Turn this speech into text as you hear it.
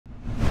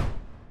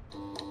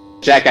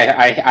Jack,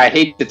 I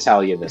hate to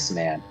tell you this,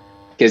 man,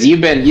 because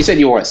you said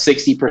you were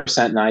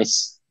 60%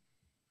 nice.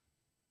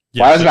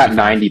 Yeah, Well, I was about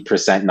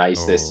 65. 90%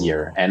 nice this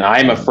year, and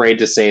I'm afraid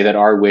to say that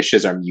our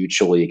wishes are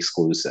mutually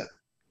exclusive.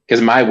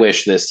 Because my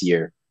wish this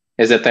year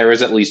is that there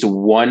is at least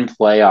one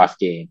playoff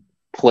game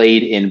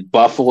played in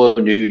Buffalo,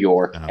 New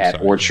York at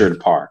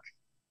Orchard Park.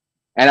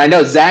 And I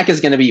know Zach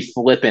is going to be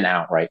flipping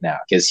out right now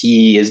because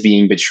he is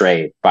being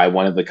betrayed by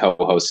one of the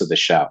co-hosts of the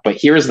show. But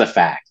here's the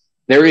fact.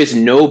 There is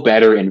no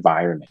better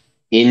environment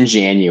in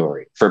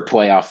January for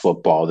playoff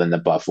football than the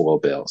Buffalo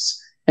Bills.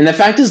 And the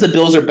fact is the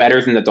Bills are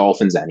better than the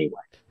Dolphins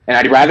anyway. And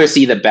I'd rather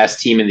see the best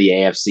team in the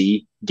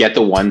AFC get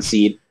the 1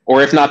 seed,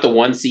 or if not the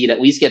 1 seed,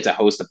 at least get to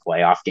host a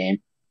playoff game.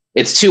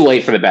 It's too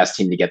late for the best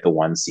team to get the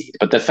 1 seed.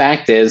 But the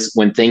fact is,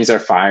 when things are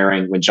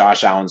firing, when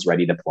Josh Allen's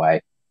ready to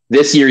play,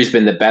 this year he's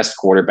been the best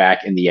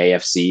quarterback in the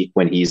AFC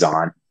when he's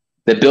on.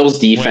 The Bills'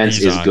 defense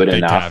is good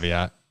enough.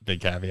 Big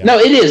caveat. No,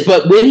 it is.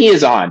 But when he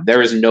is on,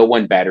 there is no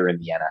one better in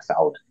the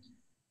NFL.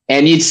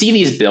 And you'd see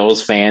these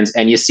Bills fans,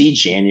 and you see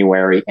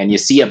January, and you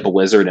see a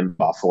blizzard in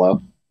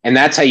Buffalo. And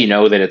that's how you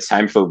know that it's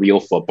time for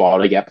real football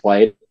to get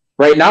played.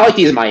 Right? Not like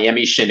these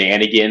Miami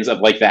shenanigans of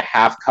like the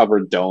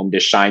half-covered dome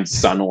to shine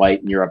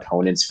sunlight in your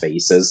opponent's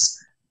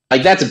faces.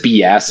 Like, that's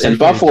BS. In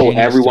Buffalo,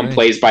 everyone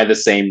plays by the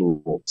same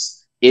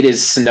rules. It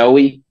is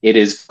snowy, it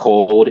is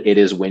cold, it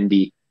is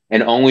windy,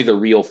 and only the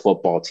real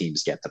football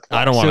teams get to play.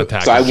 I don't want to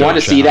tackle. So I want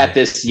to see that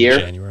this year.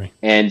 January.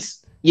 And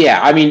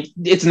yeah, I mean,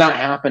 it's not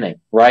happening,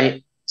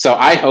 right? So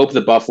I hope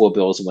the Buffalo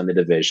Bills win the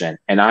division,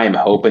 and I am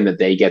hoping that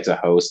they get to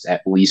host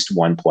at least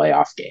one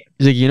playoff game.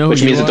 Like,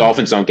 which means the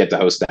Dolphins don't get to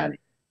host any.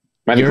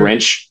 Am I the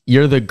Grinch?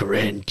 You're the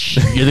Grinch.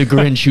 You're the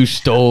Grinch who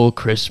stole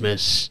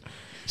Christmas.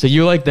 So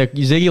you like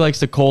Ziggy likes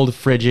the cold,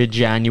 frigid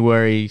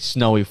January,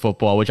 snowy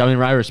football, which I mean,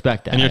 I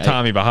respect that. And you're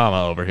Tommy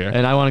Bahama over here.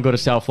 And I want to go to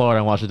South Florida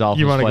and watch the Dolphins.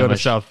 You want to go to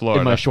South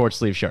Florida in my short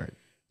sleeve shirt.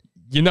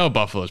 You know,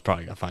 Buffalo's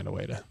probably gonna find a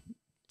way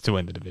to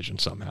win the division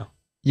somehow.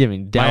 Yeah, I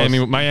mean,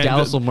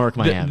 Dallas will murk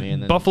Miami.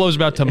 And then, Buffalo's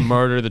about to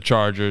murder the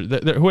Chargers.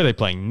 Who are they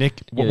playing?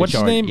 Nick? Yeah, what's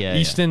his name? Yeah,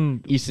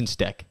 Easton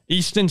Stick.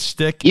 Easton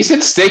Stick.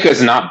 Easton Stick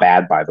is not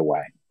bad, by the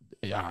way.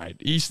 Yeah, all right.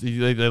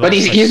 But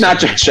he's not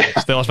Josh Allen.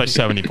 They lost by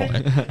 70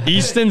 points.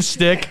 Easton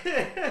Stick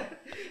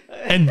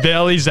and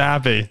Bailey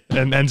Zappi.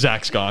 And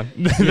Zach's gone.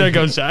 There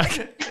goes Zach.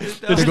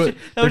 That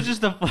was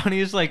just the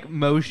funniest like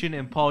motion,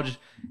 and Paul just,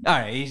 all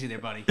right, easy there,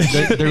 buddy.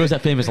 There goes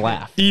that famous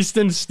laugh.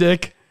 Easton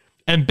Stick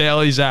and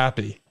Bailey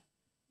Zappi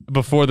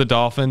before the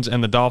Dolphins,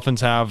 and the Dolphins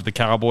have the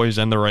Cowboys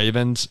and the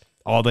Ravens.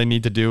 All they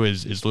need to do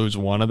is lose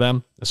one of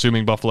them,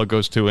 assuming Buffalo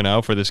goes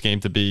 2-0 for this game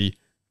to be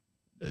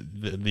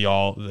the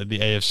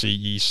AFC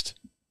East,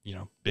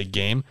 big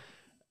game.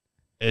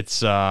 It's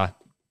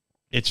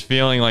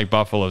feeling like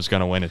Buffalo's going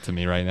to win it to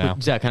me right now.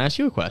 Zach, can I ask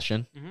you a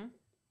question? Mm-hmm.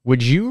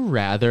 Would you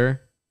rather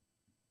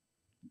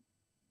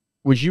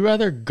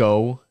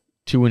go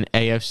to an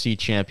AFC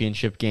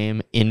championship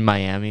game in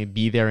Miami,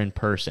 be there in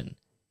person,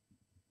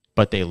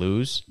 but they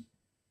lose,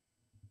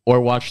 or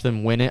watch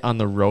them win it on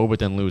the road but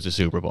then lose the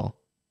Super Bowl?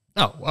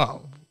 Oh,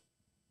 wow.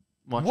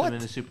 Watch them in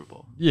the Super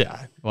Bowl.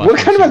 Yeah. What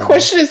kind of a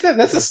question is that?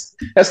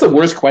 That's the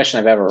worst question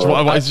I've ever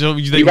heard. So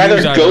you'd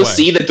rather go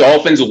see the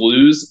Dolphins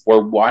lose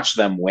or watch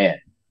them win?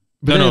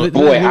 No, I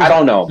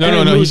don't know.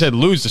 No. He said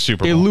lose the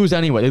Super Bowl. They lose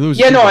anyway. They lose.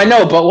 Yeah, no, I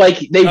know, but like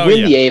they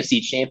win the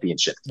AFC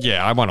Championship.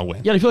 Yeah, I want to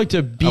win. Yeah, I feel like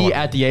to be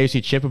at the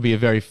AFC Chip would be a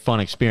very fun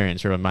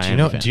experience for a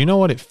Miami fan. Do you know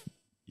what it?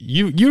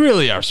 You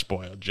really are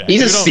spoiled, Jack.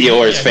 He's a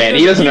Steelers fan.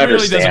 He doesn't understand. He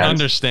really doesn't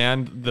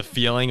understand the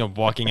feeling of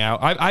walking out.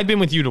 I've been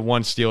with you to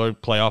one Steeler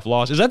playoff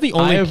loss. Is that the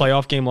only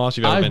playoff game loss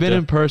you've ever been to? I've been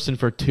in person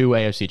for 2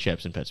 AFC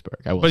Chips in Pittsburgh.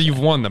 But you've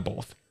won them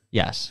both.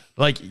 Yes.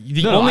 Like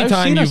the only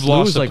time you've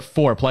lost like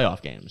 4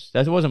 playoff games.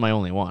 That wasn't my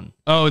only one.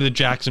 Oh, the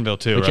Jacksonville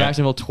too. Right?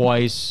 Jacksonville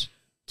twice.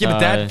 Yeah, but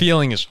that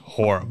feeling is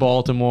horrible.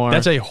 Baltimore.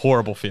 That's a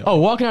horrible feeling. Oh,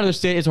 walking out of the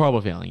state is a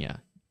horrible feeling. Yeah.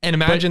 And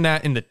imagine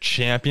that in the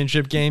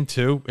championship game,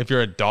 too, if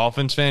you're a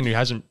Dolphins fan who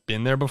hasn't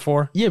been there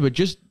before. Yeah, but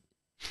just,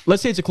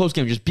 let's say it's a close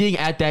game. Just being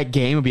at that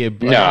game would be a...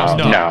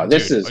 No.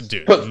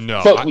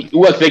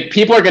 Look,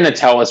 people are going to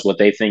tell us what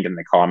they think in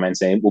the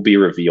comments, and it will be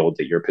revealed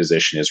that your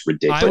position is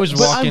ridiculous.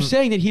 But I'm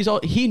saying that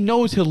he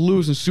knows he'll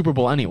lose the Super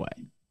Bowl anyway.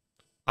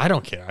 I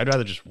don't care. I'd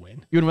rather just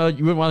win. You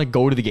wouldn't want to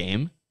go to the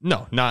game?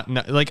 No, not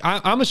like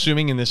I'm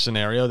assuming in this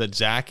scenario that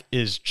Zach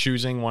is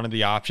choosing one of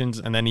the options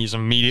and then he's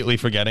immediately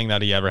forgetting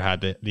that he ever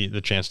had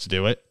the chance to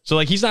do it. So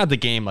like he's not at the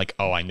game like,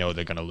 oh, I know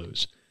they're gonna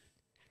lose.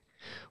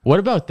 What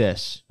about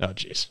this? Oh,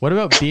 jeez. What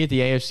about be at the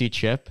AFC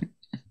Chip?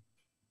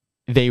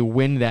 They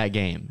win that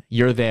game.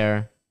 You're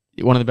there.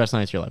 One of the best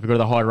nights of your life. You go to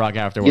the Hard Rock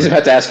afterwards. He's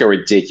about to ask a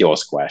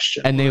ridiculous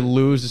question. And they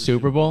lose the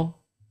Super Bowl?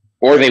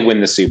 Or they win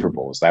the Super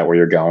Bowl. Is that where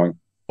you're going?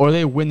 Or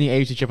they win the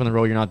AFC Chip on the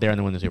road. You're not there and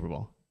they win the Super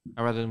Bowl.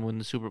 I'd rather than win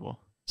the Super Bowl.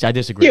 See, I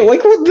disagree. Yeah,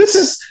 like this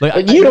is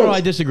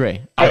I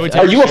disagree.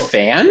 Are you a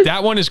fan?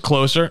 That one is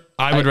closer.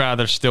 I would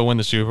rather still win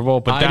the Super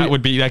Bowl, but that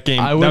would be that game.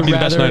 That would be the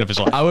best night of his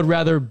life. I would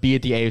rather be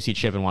at the AFC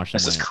Chip and watch them.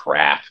 This is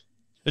crap.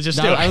 It's just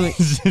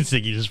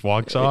Ziggy just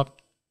walks off.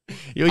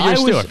 You're a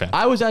Steelers fan.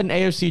 I was at an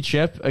AFC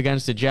Chip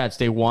against the Jets.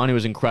 They won. It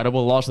was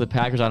incredible. Lost to the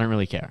Packers. I don't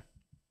really care.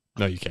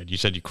 No, you can't. You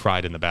said you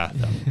cried in the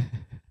bathtub.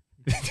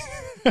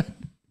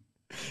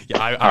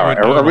 Yeah, All right.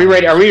 Are we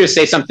ready? Are we to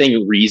say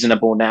something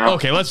reasonable now?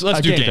 Okay, let's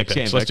do game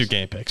picks. Let's do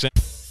game picks.